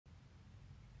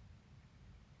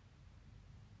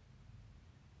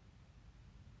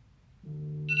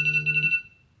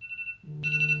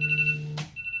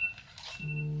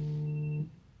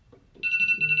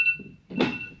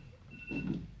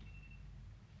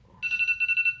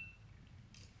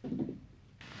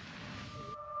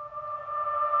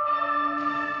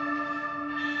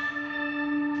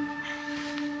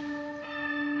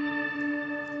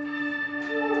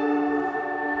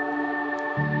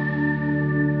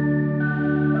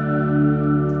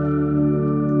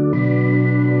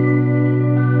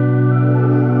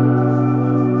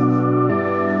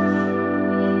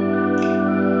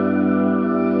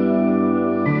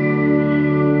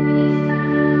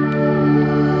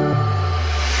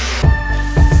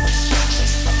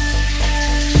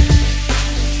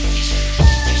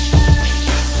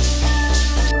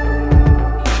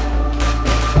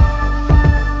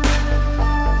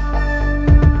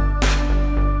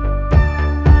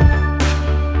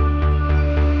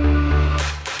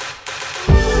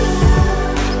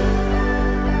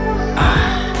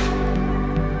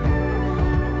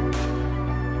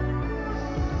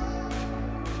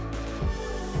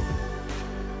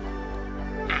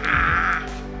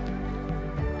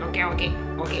Okay,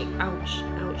 ouch.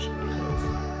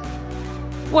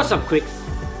 What's up, Quicks?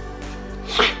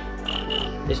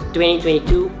 It's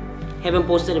 2022. Haven't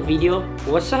posted a video.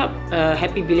 What's up?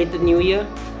 Happy belated New Year.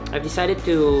 I've decided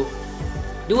to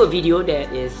do a video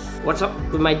that is what's up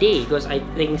with my day, because I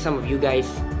think some of you guys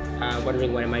are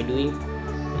wondering what am I doing.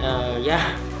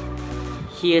 Yeah,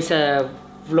 here's a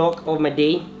vlog of my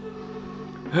day.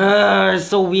 It's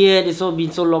so weird. It's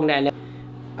been so long that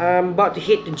I'm about to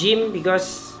hit the gym,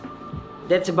 because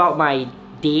that's about my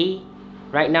day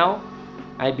right now.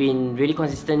 I've been really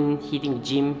consistent hitting the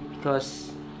gym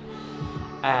because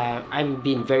I've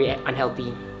been very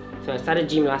unhealthy. So I started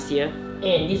gym last year,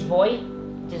 and this boy,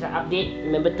 just an update.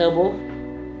 Remember Turbo?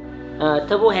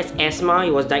 Turbo has asthma.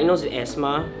 He was diagnosed with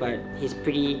asthma, but he's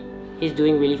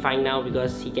doing really fine now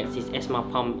because he gets his asthma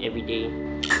pump every day.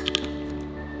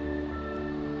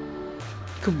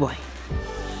 Good boy.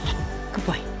 Good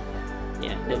boy.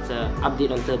 Yeah, that's an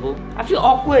update on Turbo. I feel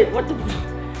awkward. What the?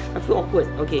 I feel awkward.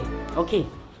 Okay,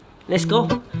 let's go.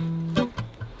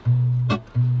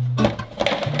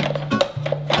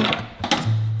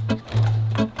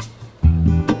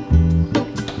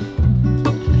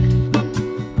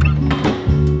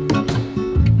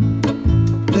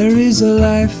 There is a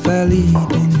life I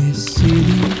lead in this city,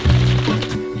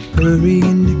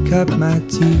 hurrying to cut my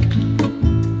teeth.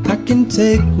 I can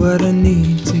take what I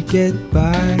need to get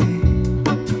by.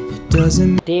 It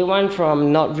doesn't. Day one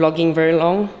from not vlogging very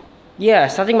long. Yeah,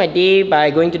 starting my day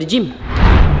by going to the gym.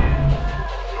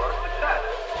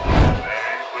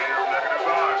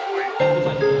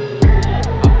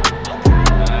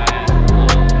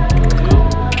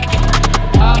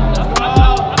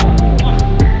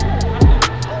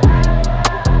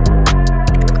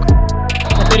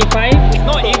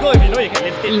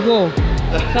 Ego.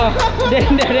 So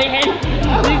then the right hand,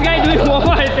 this guy doing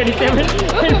warm-up at 37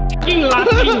 and f***ing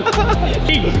laughing.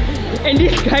 And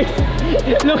this guy,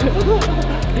 look.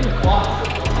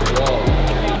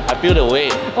 I feel the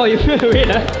weight. Oh, you feel the weight,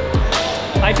 huh?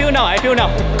 I feel now.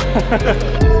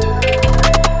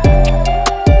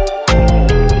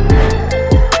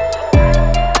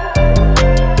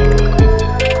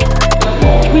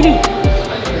 Really?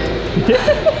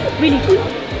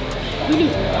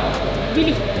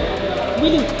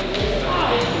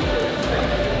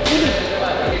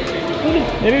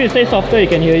 Maybe if you say softer, he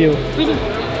can hear you. Really?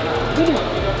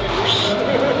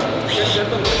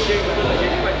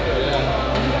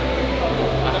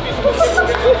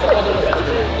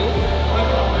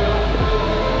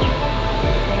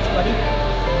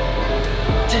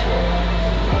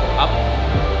 Up.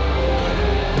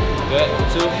 Good.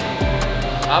 2.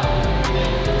 Up.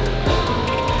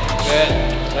 Good.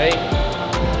 3.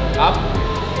 Up.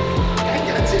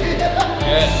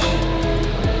 Good.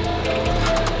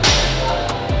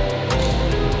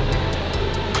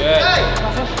 Good.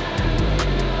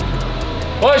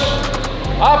 Push.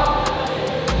 Up.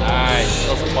 Nice.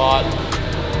 Little spot.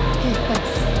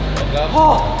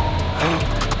 Oh.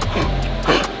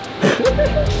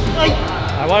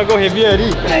 I want to go heavier already.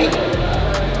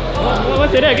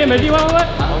 What's that again, Matthew? What? I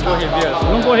want to go heavier.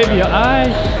 Don't go heavier.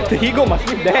 The ego must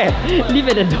live there. Leave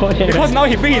at the door there. Because now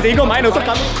he brings his ego, mine also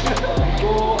coming.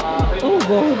 Oh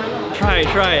boy.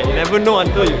 Try. You never know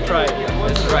until you try.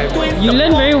 Let's try. You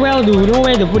learn very well to know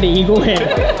where to put the ego at.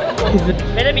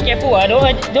 Better be careful,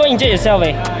 don't injure yourself.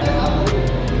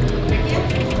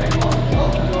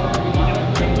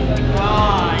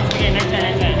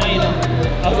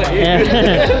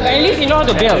 At least you know how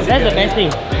to build. That's the best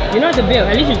thing. You know how to build.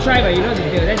 At least you try, but you know how to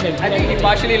build. That's the best. I think he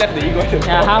partially left the ego.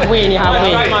 Yeah, halfway. If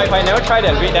I never tried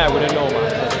that weight, then I wouldn't know.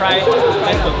 So try,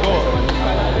 let's go.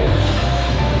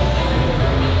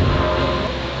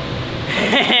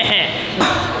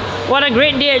 What a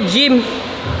great day at gym.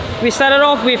 We started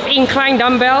off with incline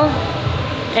dumbbell,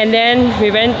 and then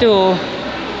we went to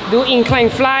do incline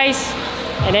flies,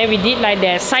 and then we did like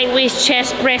that sideways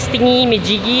chest press thingy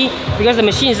majiggy, because the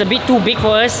machine is a bit too big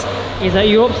for us. It's a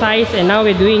Europe size, and now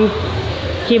we're doing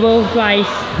cable flies,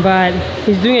 but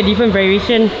he's doing a different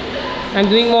variation. I'm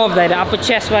doing more of like the upper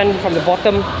chest one from the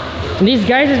bottom. These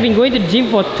guys have been going to the gym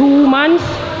for 2 months,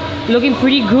 looking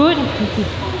pretty good.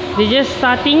 They're just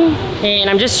starting, and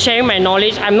I'm just sharing my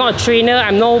knowledge. I'm not a trainer,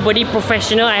 I'm nobody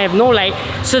professional, I have no like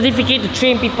certificate to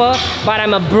train people, but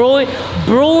I'm a broner.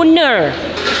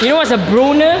 You know what's a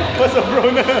broner? What's a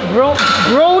broner?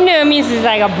 Broner means it's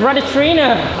like a brother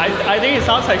trainer. I think it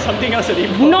sounds like something else.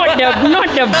 Not the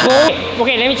bro.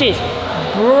 Okay, let me change.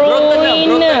 Broiner.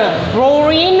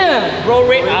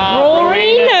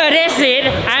 That's it.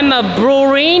 I'm a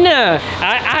broiner.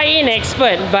 I ain't an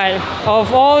expert, but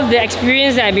of all the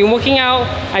experience that I've been working out,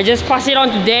 I just pass it on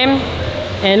to them.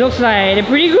 And it looks like they're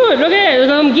pretty good. Look at it,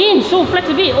 I'm gained so flex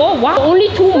a bit. Oh wow, only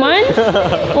 2 months?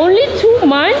 Only 2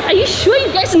 months? Are you sure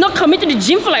you guys are not coming to the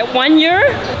gym for like 1 year?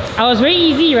 I was very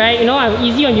easy, right? You know, I'm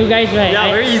easy on you guys, right?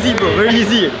 Yeah, very easy, bro. Very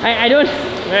easy. I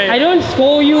don't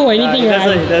scold you or anything, It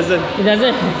right? doesn't. It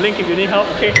doesn't. Blink if you need help,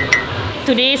 okay?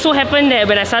 Today so happened that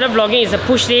when I started vlogging, it's a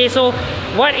push day. So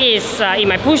what is in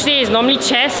my push day is normally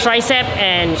chest, tricep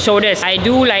and shoulders. I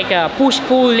do like a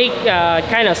push-pull leg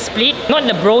kind of split. Not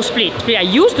the bro split. I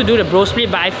used to do the bro split,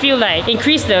 but I feel like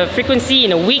increase the frequency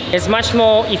in a week is much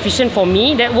more efficient for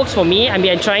me. That works for me. I've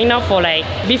been trying now for like,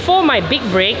 before my big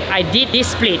break, I did this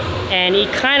split and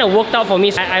it kind of worked out for me.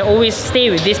 So I always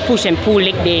stay with this push and pull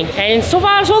leg day. And so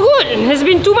far so good. It's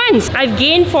been 2 months. I've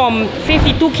gained from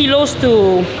 52 kilos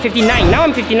to 59. Now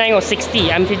I'm 59 or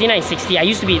 60. I'm 59, 60. I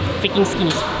used to be freaking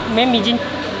skinny. Man, Mijin.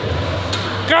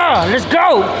 Let's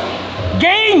go!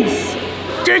 Gains!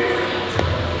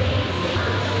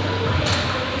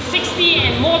 60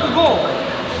 and more to go.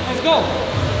 Let's go.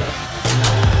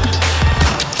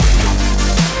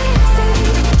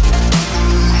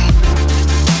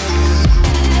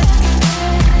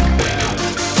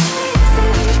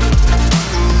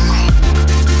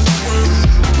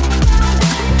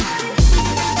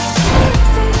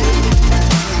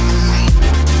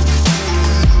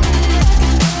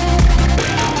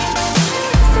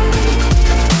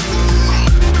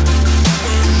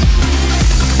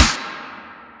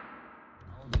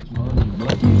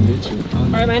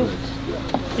 Alright man,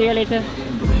 see you later.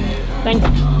 Thanks.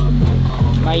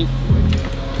 Bye.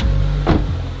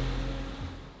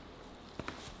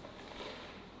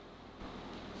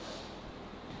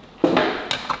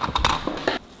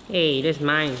 Hey, that's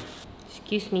mine.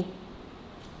 Excuse me.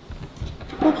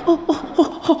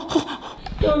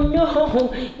 Oh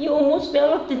no, you almost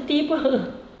fell off the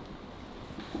table.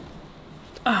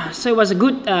 So it was a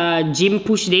good gym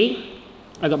push day.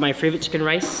 I got my favorite chicken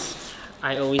rice.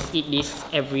 I always eat this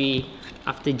every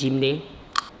after gym day.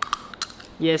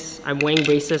 Yes, I'm wearing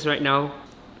braces right now.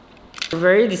 A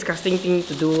very disgusting thing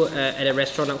to do at a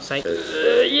restaurant outside.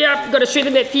 Yeah, gotta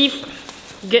straighten that teeth.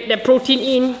 Get that protein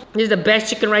in. This is the best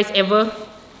chicken rice ever.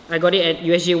 I got it at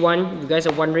USJ1. If you guys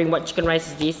are wondering what chicken rice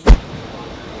is this.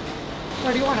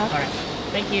 What do you want? Alright,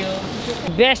 thank you.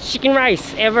 Best chicken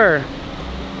rice ever.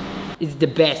 It's the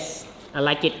best. I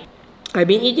like it. I've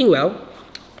been eating well.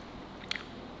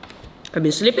 I've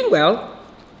been sleeping well,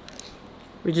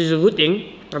 which is a good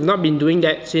thing. I've not been doing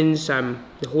that since the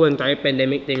whole entire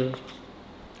pandemic thing.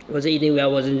 Wasn't eating well,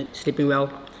 wasn't sleeping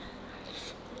well.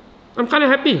 I'm kind of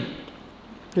happy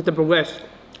with the progress.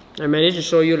 I managed to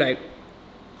show you like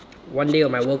 1 day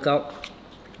of my workout.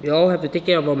 We all have to take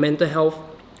care of our mental health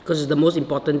because it's the most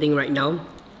important thing right now.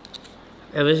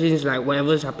 Ever since like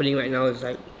whatever's happening right now, it's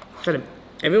like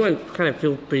everyone kind of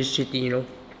feels pretty shitty, you know.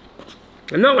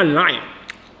 I'm not gonna lie.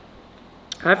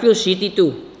 I feel shitty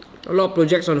too. A lot of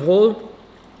projects on hold.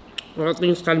 A lot of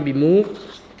things can't be moved.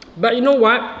 But you know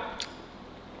what?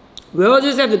 We all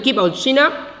just have to keep our chin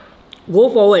up.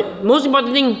 Go forward. Most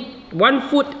important thing, 1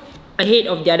 foot ahead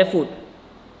of the other foot.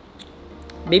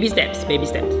 Baby steps, baby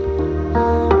steps.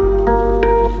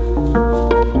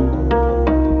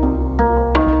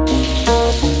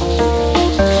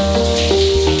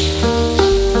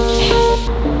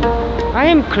 I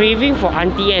am craving for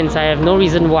auntie ants. I have no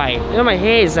reason why. You know, my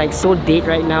hair is like so dead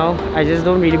right now. I just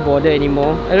don't really bother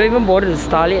anymore. I don't even bother to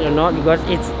style it or not because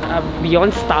it's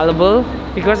beyond stylable.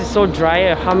 Because it's so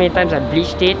dry. How many times I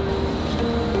bleached it.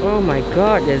 Oh my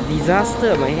god, there's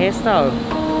disaster. My hairstyle.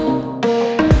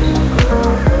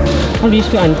 How do you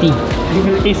spell auntie?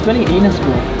 It's spelling anus,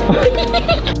 bro.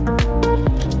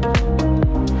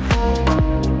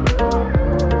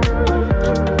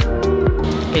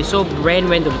 Okay, so Bran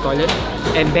went to the toilet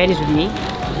and Ben is with me.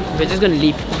 We're just gonna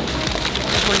leave.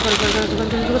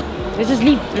 Let's just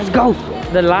leave. Let's go.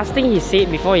 The last thing he said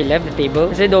before he left the table,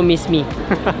 he said, "Don't miss me."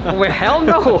 Well, hell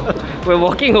no. We're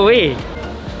walking away.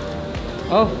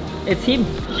 Oh, it's him.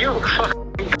 You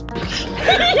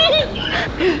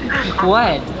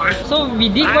What? So we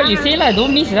did what you say lah.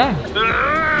 Don't miss lah.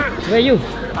 Where are you?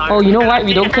 Oh, you know what?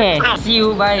 We don't care. See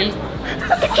you. Bye.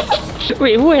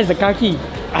 Wait, who has the car key?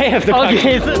 I have the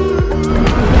Okay.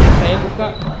 Saya buka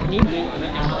ni.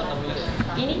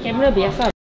 Ini kamera biasa.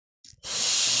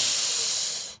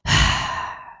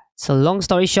 So long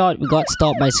story short, we got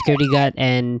stopped by security guard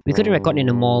and we couldn't record in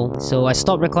the mall. So I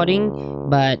stopped recording,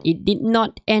 but it did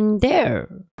not end there.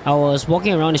 I was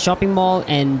walking around the shopping mall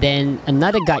and then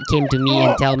another guard came to me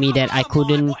and tell me that I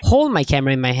couldn't hold my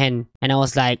camera in my hand. And I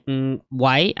was like,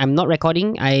 why? I'm not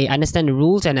recording. I understand the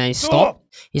rules and I stopped.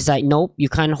 He's like, nope,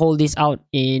 you can't hold this out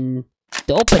in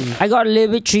to open. I got a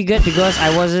little bit triggered because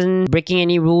I wasn't breaking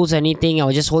any rules or anything. I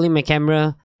was just holding my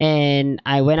camera. And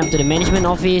I went up to the management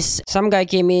office. Some guy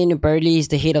came in, apparently he's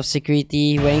the head of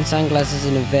security, wearing sunglasses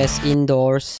and a vest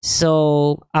indoors.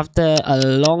 So after a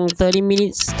long 30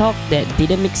 minutes talk that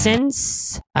didn't make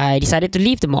sense, I decided to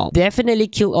leave the mall. Definitely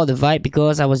killed all the vibe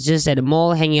because I was just at the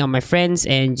mall hanging out with my friends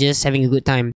and just having a good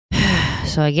time.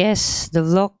 So I guess the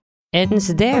vlog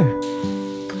ends there.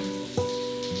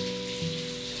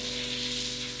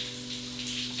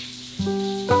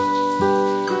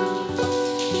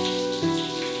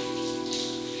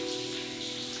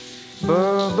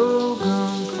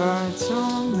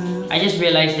 I just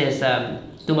realized there's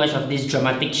too much of this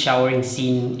dramatic showering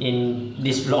scene in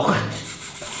this vlog.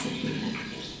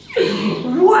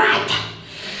 What?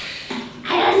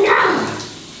 I don't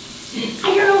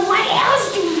know what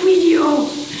else to video.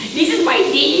 This is my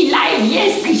daily life.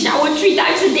 Yes, I shower 3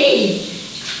 times a day.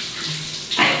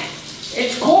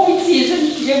 It's COVID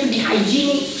season. You have to be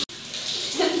hygienic.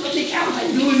 That's what I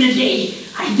do in a day.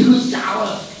 I do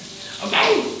shower.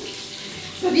 Okay?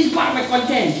 So this is part of my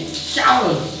content.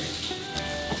 Shower.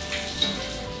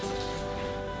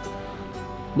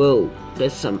 Whoa,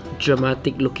 that's some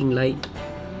dramatic looking light.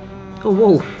 Oh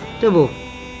whoa, Turbo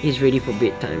is ready for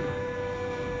bedtime.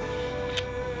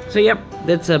 So yep,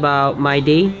 that's about my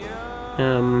day.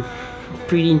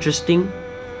 Pretty interesting.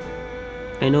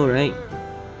 I know, right?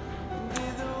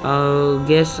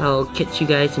 Guess I'll catch you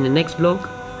guys in the next vlog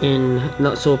in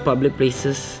not so public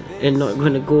places and not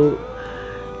gonna go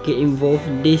get involved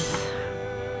in this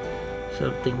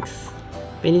sort of things.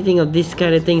 If anything of this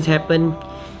kind of things happen,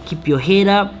 keep your head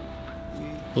up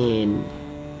and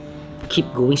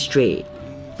keep going straight.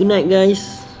 Good night,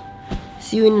 guys.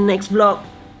 See you in the next vlog.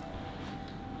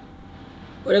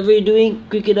 Whatever you're doing,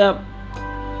 quick it up.